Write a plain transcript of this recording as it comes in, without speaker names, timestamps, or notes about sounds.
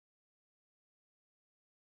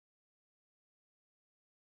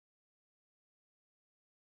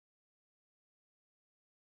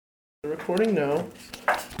Recording now.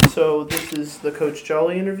 So this is the Coach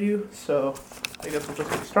Jolly interview. So I guess we'll just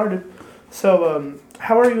get started. So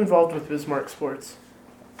how are you involved with Bismarck sports?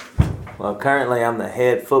 Well, currently I'm the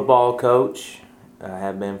head football coach. I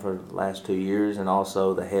have been for the last 2 years, and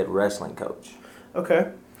also the head wrestling coach.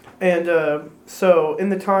 Okay. And so in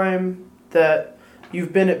the time that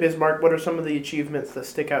you've been at Bismarck, what are some of the achievements that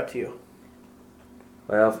stick out to you?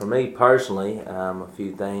 Well, for me personally, a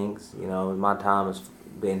few things. In my time has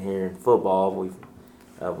been here in football,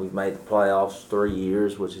 we've made the playoffs 3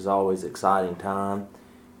 years, which is always an exciting time.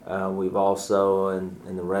 We've also,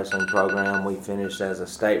 in the wrestling program, we finished as a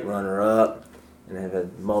state runner-up and have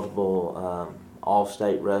had multiple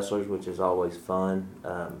all-state wrestlers, which is always fun.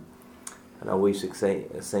 I know we've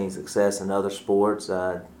seen success in other sports.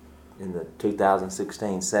 In the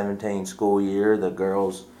 2016-17 school year, the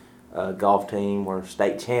girls' golf team were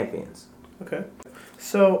state champions. Okay.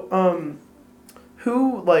 So,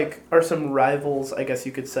 who, are some rivals, I guess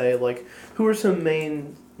you could say? Who are some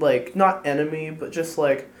main, not enemy, but just,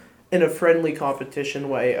 in a friendly competition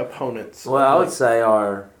way, opponents? Well, I would say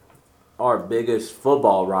our biggest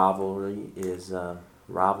football rivalry is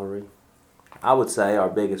rivalry. I would say our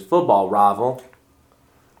biggest football rival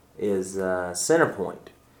is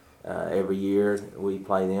Centerpoint. Every year we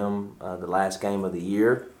play them the last game of the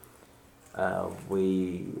year. There's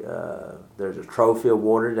a trophy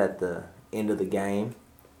awarded at the end of the game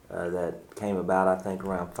that came about, I think,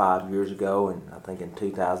 around 5 years ago, and I think in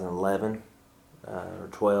 2011 or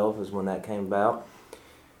 12 is when that came about.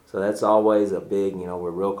 So that's always a big,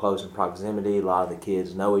 we're real close in proximity. A lot of the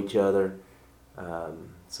kids know each other.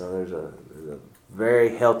 So there's a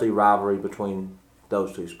very healthy rivalry between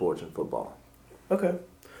those two sports and football. Okay.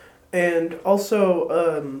 And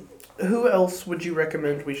also, who else would you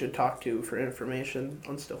recommend we should talk to for information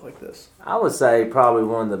on stuff like this? I would say probably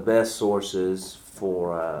one of the best sources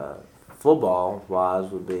for football-wise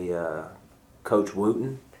would be Coach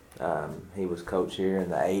Wooten. He was coach here in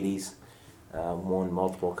the 80s, won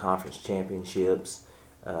multiple conference championships.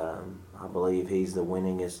 I believe he's the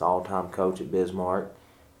winningest all-time coach at Bismarck.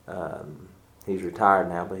 He's retired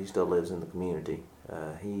now, but he still lives in the community.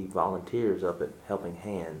 He volunteers up at Helping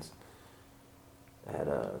Hands at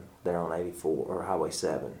there on 84 or Highway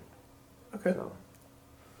 7. Okay. So.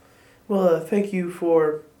 Well, thank you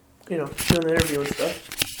for doing the interview and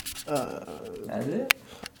stuff. That's it.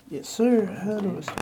 Yes, sir.